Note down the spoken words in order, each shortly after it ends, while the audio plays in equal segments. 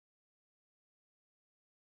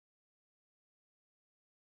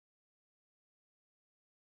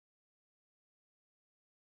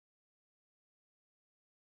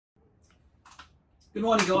Good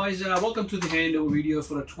morning guys, welcome to the handover video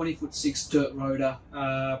for a 20'6" dirt rotor.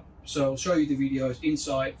 So I'll show you the videos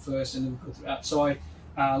inside first and then we'll go through outside.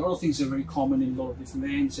 A lot of things are very common in a lot of different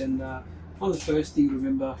vans, and one of the first things to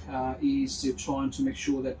remember is to try to make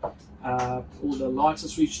sure that all the lights are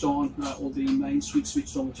switched on, all the main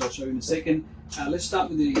switched on, which I'll show you in a second. Let's start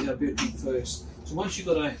with the battery first. So once you've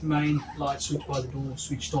got a main light switch by the door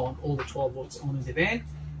switched on, all the 12 volts on in the van,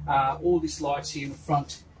 all these lights here in the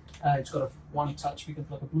front, it's got a one touch beacon,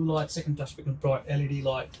 like a blue light, second touch beacon, bright LED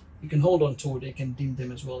light. You can hold on to it, you can dim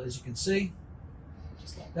them as well, as you can see,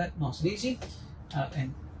 just like that, nice and easy.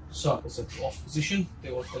 And cycles at off position.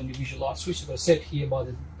 They're all the individual light switch. They've got set here by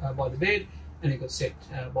the bed, and they've got set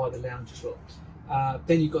by the lounge as well.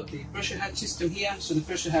 Then you've got the pressure hatch system here. So the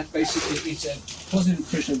pressure hatch basically is a positive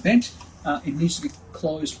pressure vent. It needs to be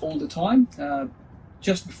closed all the time.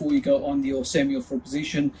 Just before you go on your semi-offroad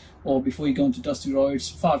position, or before you go into dusty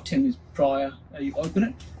roads, 5-10 minutes prior, you open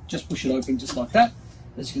it. Just push it open just like that,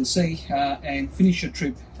 as you can see, and finish your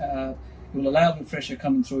trip. It will allow the pressure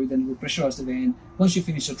coming through, then it will pressurize the van. Once you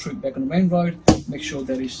finish your trip back on the main road, make sure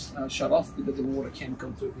that it's shut off, because the water can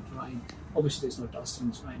come through with rain. Obviously there's no dust when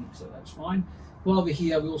it's raining, so that's fine. While over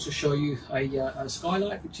here, we also show you a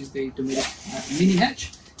skylight, which is the Dometic mini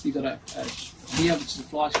hatch. You've got a here, which is a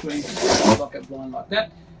fly screen, bucket blind like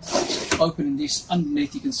that. Opening this,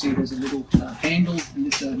 underneath you can see there's a little handle, and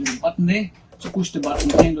there's a little button there. So push the button,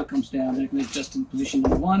 the handle comes down, and it can adjust in position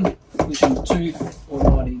number 1, position number 2, or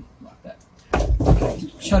right in like that. Okay,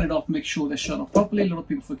 to shut it off, make sure they're shut off properly. A lot of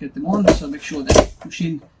people forget them on, so make sure they push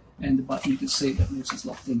in, and the button, you can see that means it's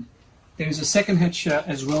locked in. There is a second hatch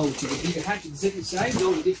as well, which is a bigger hatch, exactly the same. The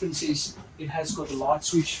only difference is it has got a light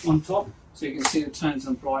switch on top, so you can see it turns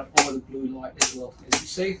on bright or the blue light as well, as you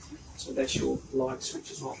see. So that's your light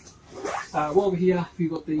switch as well. Well, over here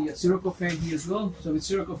we've got the Sirocco fan here as well. So with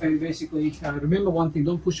Sirocco fan, basically, remember one thing: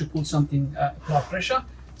 don't push or pull something, apply pressure.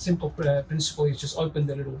 Simple principle is just open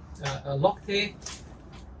the little lock there,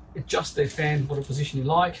 adjust the fan for the position you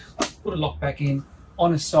like, put a lock back in.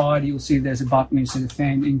 On the side, you'll see there's a button instead of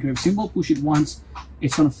fan engraved symbol. Push it once,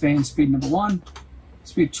 it's on a fan speed number 1,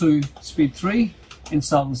 speed 2, speed 3, and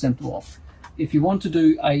cycles them to off. If you want to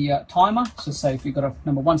do a timer, so say if you've got a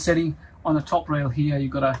number 1 setting, on the top rail here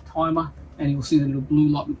you've got a timer, and you'll see the little blue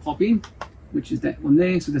light will pop in, which is that one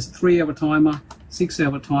there. So there's a 3-hour timer,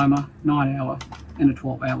 6-hour timer, 9-hour, and a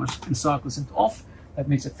 12 hours, and cycles them to off. That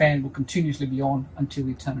means the fan will continuously be on until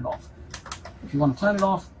you turn it off. If you want to turn it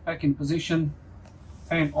off, back in position,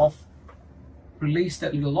 fan off, release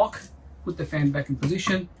that little lock, put the fan back in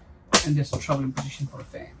position, and there's a traveling position for the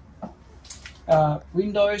fan.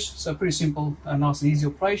 Windows, so pretty simple, nice and easy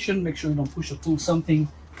operation. Make sure you don't push or pull something,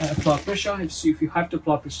 apply pressure. If you have to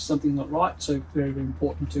apply pressure, something's not right, so very, very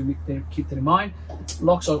important to keep that in mind.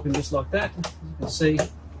 Locks open just like that. As you can see,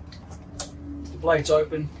 the blade's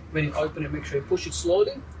open. When you open it, make sure you push it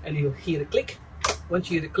slowly, and you'll hear the click. Once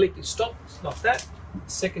you hear the click, you stop, like that.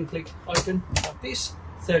 Second click, open, like this.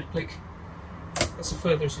 Third click, that's the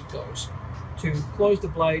furthest it goes. To close the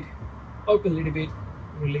blade, open a little bit,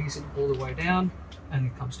 release it all the way down, and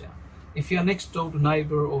it comes down. If you're next door to a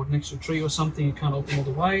neighbour or next to a tree or something, you can't open all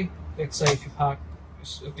the way. Let's say if you park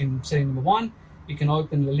in setting number 1, you can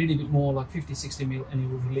open a little bit more, like 50-60 mil, and it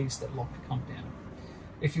will release that lock to come down.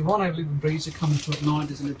 If you want a little breezer coming through at night,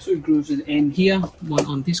 there's 2 grooves at the end here, one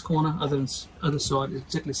on this corner, other side is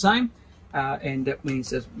exactly the same. And that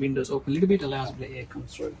means that windows open a little bit, allows the air come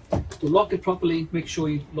through. To lock it properly, make sure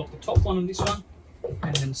you lock the top one on this one,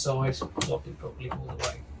 and then size, lock it properly all the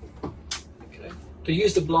way. Okay. To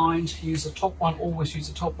use the blind, use the top one, always use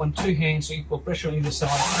the top one, 2 hands, so you put pressure on either side,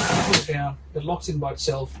 put it down, it locks in by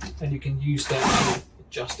itself, and you can use that to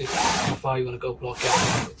adjust it how far you want to go block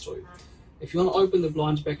out and get through. If you want to open the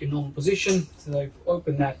blinds back in normal position, so they've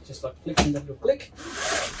opened that just like flicking that little click,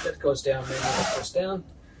 that goes down, then that goes down.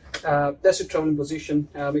 That's a traveling position.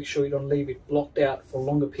 Make sure you don't leave it blocked out for a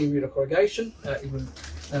longer period of corrugation. It will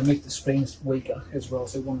make the springs weaker as well,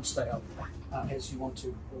 so you want to stay up as you want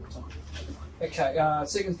to all the time. Okay,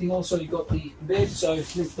 second thing also, you've got the bed, so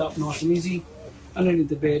lift up nice and easy. Underneath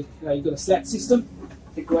the bed, you've got a slat system.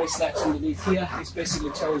 The grey slats underneath here, this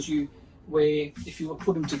basically tells you where, if you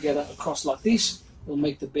put them together across like this, it'll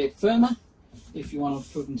make the bed firmer. If you want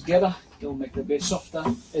to put them together, it'll make the bed softer.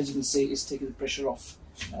 As you can see, it's taking the pressure off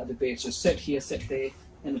the bed. So set here, set there,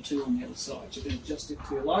 and the 2 on the other side. So you can adjust it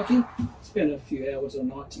to your liking. Spend a few hours or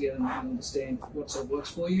night together and understand what sort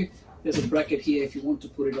works for you. There's a bracket here if you want to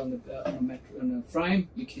put it on the frame,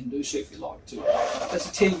 you can do so if you like to. That's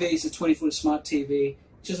a TV, it's a 20-foot smart TV,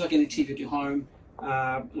 just like any TV at your home.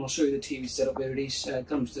 And I'll show you the TV setup where it is. It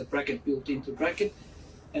comes with a bracket built into the bracket.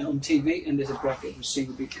 on TV, and there's a bracket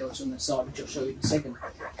receiver bit goes on the side, which I'll show you in a second.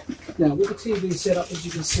 Now with the TV set up, as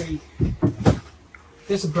you can see,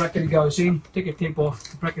 there's a bracket that goes in. Take a clip off,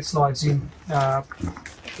 the bracket slides in.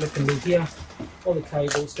 Let the lid here. All the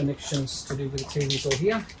cables, connections to do with the TV is all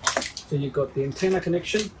here. So you've got the antenna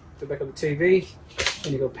connection, the back of the TV,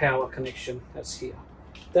 and you've got power connection. That's here.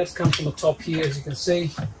 That's come from the top here, as you can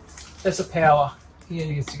see. That's a power. Here,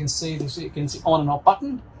 as you can see, on and off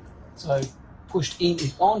button. So pushed in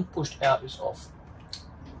is on, pushed out is off.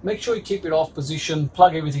 Make sure you keep it off position,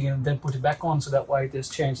 plug everything in, and then put it back on. So that way, there's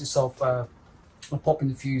chances of popping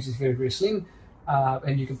the fuse is very, very slim,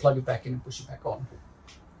 and you can plug it back in and push it back on.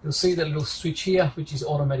 You'll see that little switch here, which is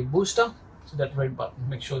automatic booster. So that red button,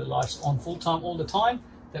 make sure the light's on full time all the time.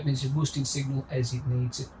 That means you're boosting signal as it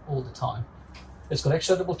needs it all the time. It's got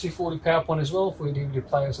extradable 240 power point as well for your DVD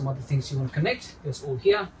player or some other things you want to connect. That's all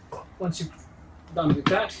here. Once you're done with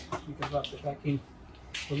that, you can wrap it back in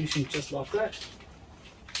position just like that.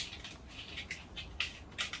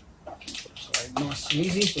 So nice and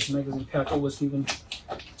easy. This magazine pouch always given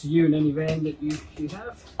to you in any van that you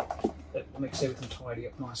have. That makes everything tidy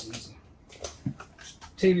up nice and easy.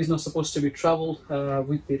 TV is not supposed to be travel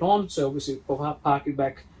with it on, so obviously park it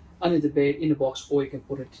back under the bed in the box, or you can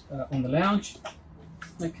put it on the lounge.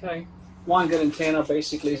 Okay, wind guard antenna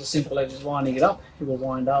basically is as simple as just winding it up. It will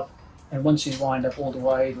wind up, and once you wind up all the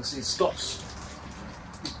way, you'll see it stops.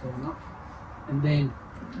 It's going up, and then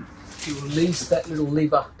you release that little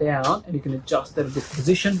lever down, and you can adjust that a bit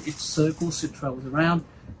position. It circles, it travels around,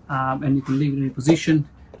 and you can leave it in a position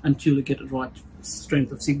until you get the right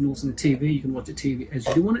strength of signals in the TV. You can watch the TV as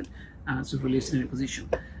you do on it, so release it in a position.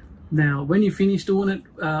 Now, when you finish doing it,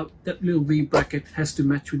 that little V bracket has to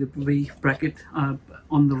match with the V bracket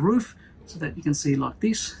on the roof, so that you can see like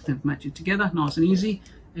this. Then match it together, nice and easy.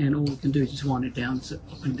 And all you can do is just wind it down, so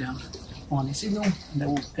up and down, wind the signal, and that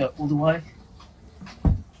will go all the way,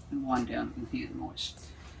 and wind down and hear the noise.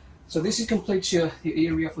 So this completes your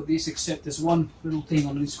area for this, except there's one little thing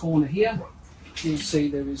on this corner here. You can see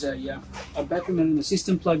there is a battery in the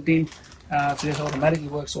system plugged in, so that automatically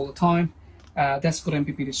works all the time. That's got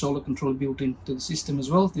MPPT solar control built into the system as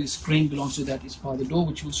well. The screen belongs to that, is by the door,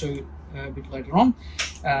 which we'll show you a bit later on.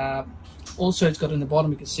 Also, it's got in the bottom,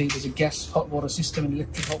 you can see there's a gas hot water system and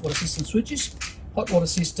electric hot water system switches. Hot water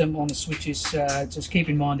system on the switches, just keep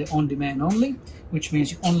in mind they're on demand only, which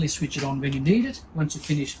means you only switch it on when you need it. Once you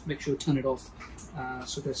finish, make sure you turn it off,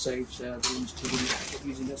 so that saves the longevity of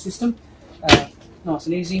using that system. Nice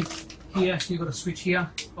and easy. Here, you've got a switch here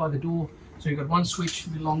by the door. So you've got one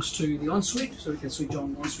switch belongs to the on switch, so you can switch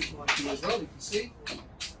on one switch right here as well, you can see.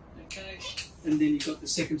 Okay, and then you've got the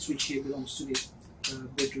second switch here belongs to the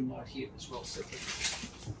bedroom light here as well. So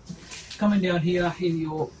coming down here in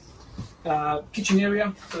your kitchen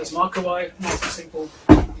area, so there's microwave, nice and simple.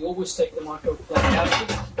 You always take the microwave plug out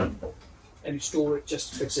of it and you store it,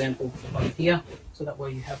 just for example, like here, so that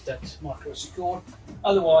way you have that microwave secured.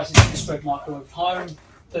 Otherwise, it's just straight microwave higher.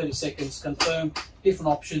 30 seconds, confirm. Different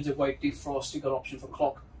options, awake, defrost. You've got option for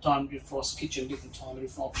clock, time, defrost, kitchen, different time,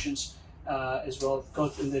 different options as well.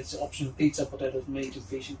 And there's an option for pizza, potatoes, meat, and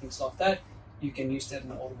fish, and things like that. You can use that in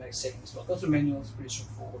the automatic settings as well. Go through the manual, it's pretty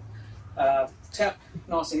straightforward. Tap,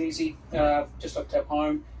 nice and easy, just like tap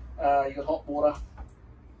home. You've got hot water,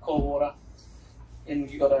 cold water, and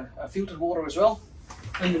you've got a filtered water as well.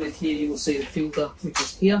 Underneath here, you will see the filter, which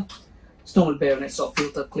is here. It's normally baronet soft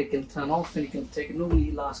filter, click and turn off, and you can take it.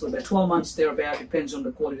 Normally lasts for about 12 months, thereabout, depends on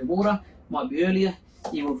the quality of water. Might be earlier.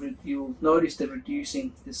 You'll notice they're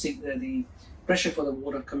reducing the pressure for the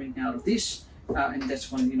water coming out of this, and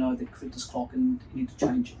that's when you know the filter's clogged and you need to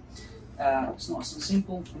change it. It's nice and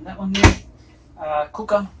simple on that one there.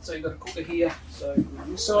 Cooker, so you've got a cooker here, so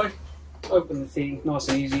on this side, open the thing, nice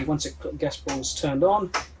and easy. Once the gas ball is turned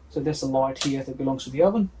on, so there's a light here that belongs to the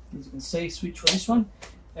oven, as you can see, switch for this one.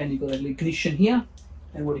 And you've got an ignition here,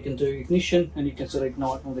 and what you can do, ignition, and you can sort of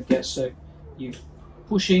ignite all the gas. So you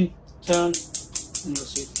push in, turn, and you'll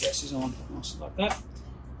see the gas is on, nice like that.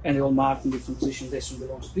 And they're all marked in different positions. This one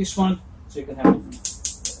belongs to this one, so you can have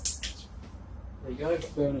different. There you go,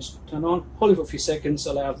 burners turn on, hold it for a few seconds,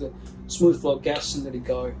 allow the smooth flow of gas, and let it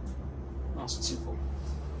go. Nice and simple.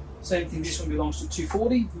 Same thing, this one belongs to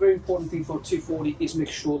 240. The very important thing for 240 is make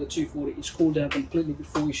sure the 240 is cooled down completely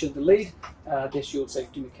before you shut the lid. That's your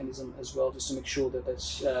safety mechanism as well, just to make sure that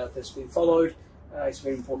that's been followed. It's a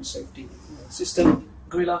very important safety system.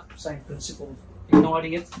 Griller, same principle,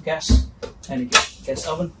 igniting it, gas, and a gas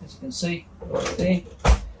oven, as you can see right there.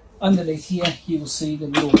 Underneath here, you will see the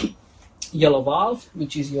little yellow valve,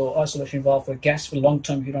 which is your isolation valve for gas. For long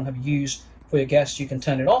term, if you don't have use for your gas, you can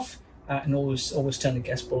turn it off. And always turn the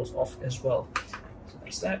gas bottles off as well. So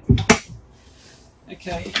That's that.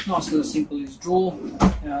 Okay, nice little simple little drawer.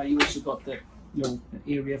 You also got the little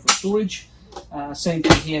area for storage. Same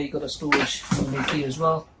thing here, you've got a storage underneath here as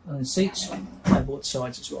well, and the seats on both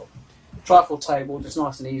sides as well. Trifle table, just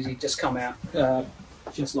nice and easy, just come out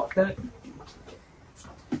just like that.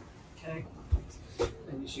 Okay,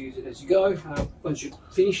 and just use it as you go. Once you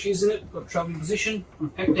finish using it, got a travelling position,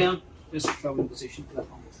 unpack down, just a travelling position for that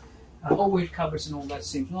one. All weight covers and all that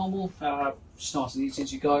seems normal, just nice and easy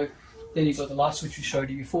as you go. Then you've got the light switch we showed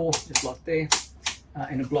you before, just like there,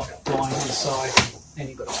 and a block blind on the side, and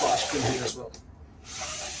you've got a flash screen here as well.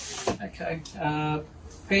 Okay,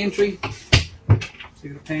 pantry. So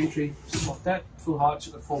you've got a pantry, just like that, full height,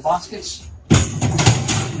 you've got 4 baskets.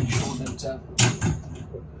 Make sure that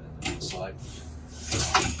side.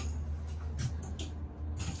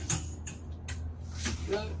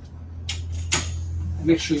 Go. And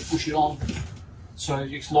make sure you push it on so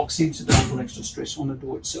it locks in so don't put extra stress on the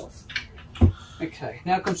door itself. Okay,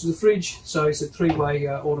 now it comes to the fridge. So it's a 3-way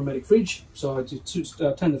automatic fridge. So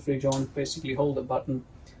to turn the fridge on, basically hold the button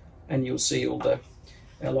and you'll see all the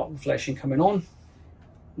light flashing coming on.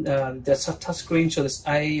 That's a touch screen, so this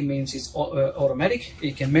A means it's automatic.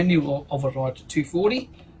 You can manually override to 240,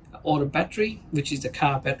 auto battery, which is the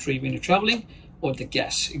car battery when you're traveling, or the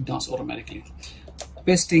gas, it does automatically.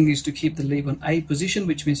 Best thing is to keep the lever on A position,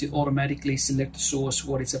 which means it automatically select the source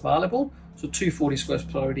what is available. So 240 is first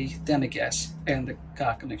priority, then the gas and the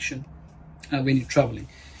car connection when you're traveling.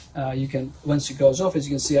 You can, once it goes off, as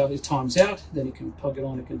you can see how it times out, then you can plug it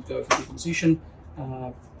on, you can go for different position.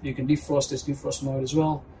 You can defrost, there's defrost mode as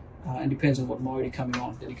well, and depends on what mode you're coming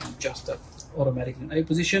on. Then you can adjust that automatically in A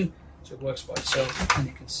position, so it works by itself, and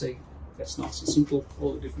you can see that's nice and simple,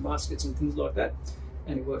 all the different baskets and things like that,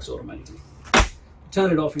 and it works automatically. Turn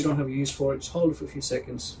it off if you don't have a use for it, just hold it for a few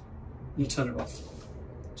seconds, and you turn it off,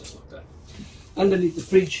 just like that. Underneath the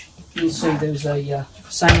fridge, you'll see there's a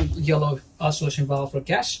same yellow isolation valve for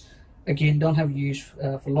gas. Again, don't have use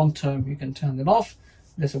for long term, you can turn it off.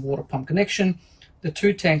 There's a water pump connection. The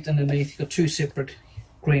 2 tanks underneath, you've got 2 separate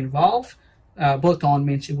green valve. Both on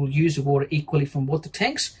means it will use the water equally from both the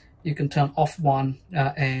tanks. You can turn off one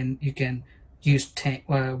and you can use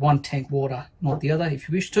one tank water, not the other. If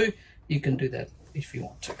you wish to, you can do that if you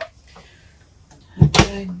want to.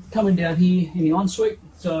 Okay, coming down here in the ensuite.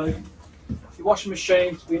 So your washing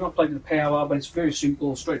machine, we're not plugging the power, but it's very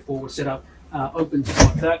simple, straightforward setup. Opens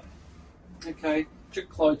like that. Okay, chuck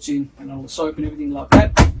clothes in and all the soap and everything like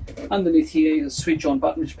that. Underneath here is a switch on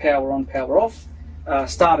button, which power on, power off.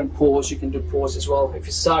 Start and pause, you can do pause as well. If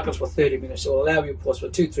it cycles for 30 minutes, it will allow you to pause for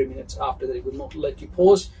 2-3 minutes. After that, it will not let you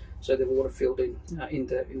pause, so the water filled in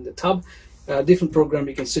the tub. Different program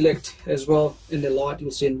you can select as well. In the light,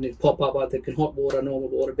 you'll see it pop up either hot water, normal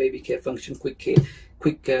water, baby care function, quick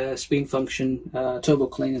spin function, turbo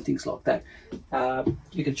clean and things like that.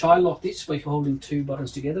 You can child lock this by holding 2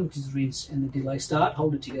 buttons together, which is rinse and the delay start.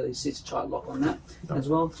 Hold it together, it sets a child lock on that as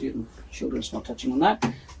well, so the children's not touching on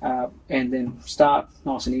that. And then start,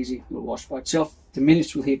 nice and easy, it will wash by itself. The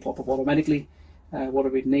minutes will here pop up automatically,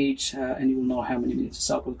 whatever it needs, and you will know how many minutes the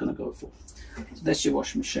cycle is going to go for. So that's your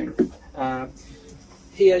washing machine.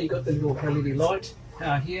 Here you got the little LED light.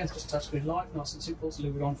 Here, just touchscreen light, nice and simple, so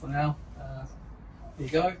leave it on for now. There you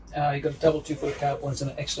go. You've got a double 240 power points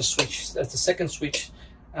and an extra switch. That's the second switch.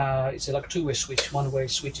 It's like a 2-way switch. 1-way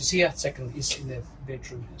switch is here, second is in the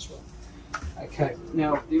bedroom as well. Okay,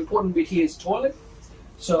 now the important bit here is toilet.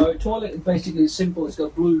 So toilet is basically simple. It's got a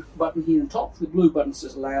blue button here on top. The blue button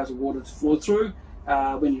just allows the water to flow through.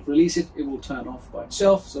 When you release it, it will turn off by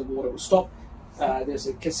itself, so the water will stop. There's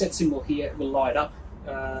a cassette symbol here, it will light up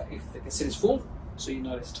if the cassette is full, so you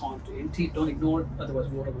know it's time to empty it. Don't ignore it, otherwise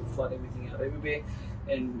water will flood everything out everywhere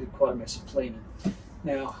and it's quite a mess of cleaning.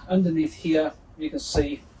 Now underneath here you can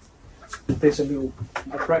see there's a little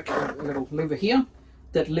lever here.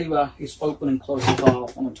 That lever is open and close the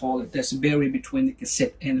valve on the toilet. There's a barrier between the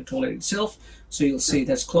cassette and the toilet itself, so you'll see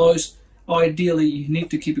that's closed. Ideally you need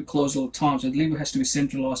to keep it closed all the time, so the lever has to be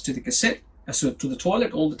centralized to the cassette, so to the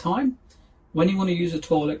toilet all the time. When you want to use the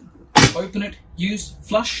toilet, open it, use,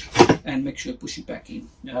 flush, and make sure you push it back in.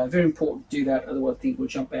 Very important to do that, otherwise things will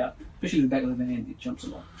jump out, especially the back of the van, it jumps a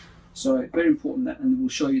lot. So very important that, and we'll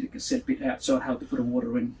show you the cassette bit outside, how to put a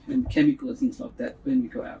water in, and chemical and things like that when we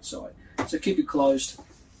go outside. So keep it closed,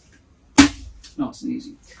 nice and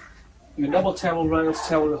easy. Your double towel rails,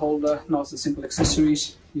 towel holder, nice and simple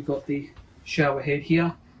accessories. You've got the shower head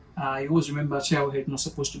here. You always remember a shower head not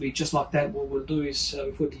supposed to be just like that. What we'll do is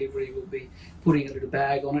before delivery we'll be putting a little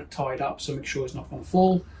bag on it, tie it up, so make sure it's not going to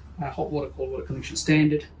fall. hot water, cold water connection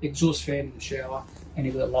standard, exhaust fan in the shower, and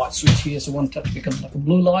you've got a light switch here. So one touch becomes like a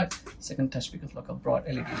blue light, second touch becomes like a bright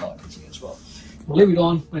LED light here as well. We'll leave it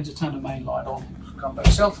on. When you turn the main light on, come by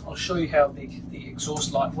itself. I'll show you how the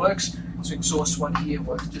exhaust light works. So exhaust one here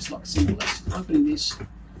works just like simple as opening this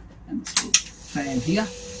and this little fan here.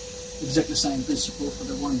 Exactly the same principle for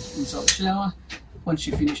the one inside the shower. Once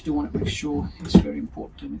you finish doing it, make sure it's very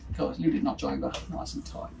important to leave it notch over nice and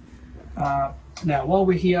tight. Now while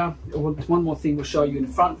we're here, one more thing we'll show you in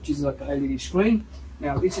front, which is like an LED screen.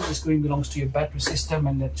 Now this is the screen belongs to your battery system,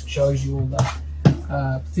 and that shows you all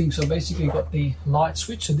the things. So basically you've got the light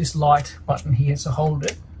switch, so this light button here, so hold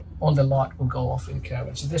it, all the light will go off in the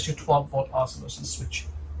caravan. So there's your 12-volt isolation switch,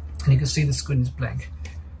 and you can see the screen is blank.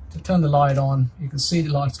 To turn the light on, you can see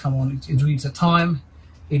the lights come on. It reads the time,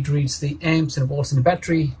 it reads the amps and volts in the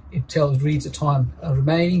battery, it reads the time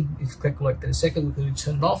remaining. It's calculated in a second because we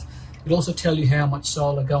turn it off. It also tells you how much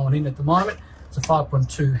solar going in at the moment. It's a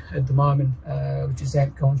 5.2 at the moment, which is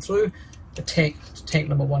that going through. The tank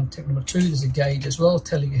number 1, tank number 2, there's a gauge as well,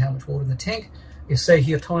 telling you how much water in the tank. You see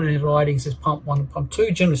here, tiny writing says pump 1 and pump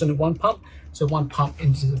 2, generally it's only one pump. So one pump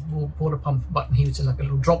into the water pump button here, which is like a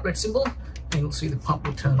little droplet symbol, and you'll see the pump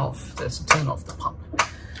will turn off. That's to turn off the pump.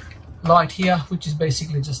 Light here, which is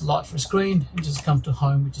basically just light for a screen, and just come to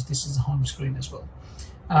home, this is the home screen as well.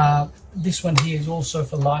 This one here is also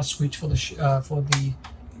for light switch for the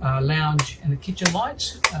lounge and the kitchen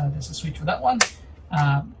lights. There's a switch for that one.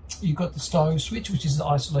 You've got the stove switch, which is the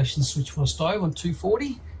isolation switch for a stove on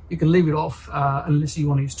 240. You can leave it off unless you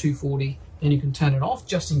want to use 240, then you can turn it off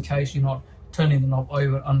just in case you're not turning the knob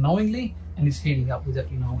over unknowingly and it's heating up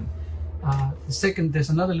without you knowing. There's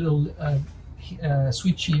another little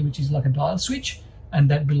switch here, which is like a dial switch, and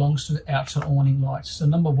that belongs to the outside awning lights. So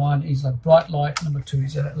number 1 is like bright light, number 2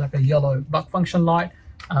 is like a yellow buck function light,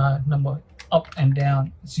 number up and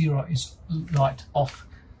down 0 is light off.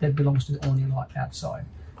 That belongs to the awning light outside.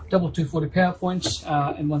 Double 240 power points,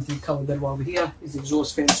 and one thing covered that while we're here is the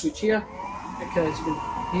exhaust fan switch here. Okay, so you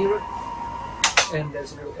can hear it, and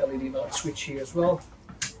there's a little LED light switch here as well.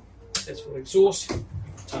 That's for exhaust.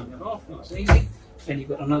 Turn that off, nice and easy. And you've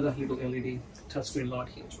got another little LED touchscreen light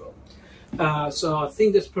here as well. So I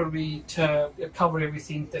think that's probably to cover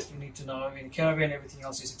everything that you need to know in the caravan. Everything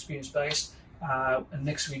else is experience based. And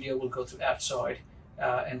next video we'll go through outside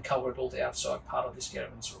and cover all the outside part of this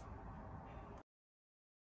caravan as well.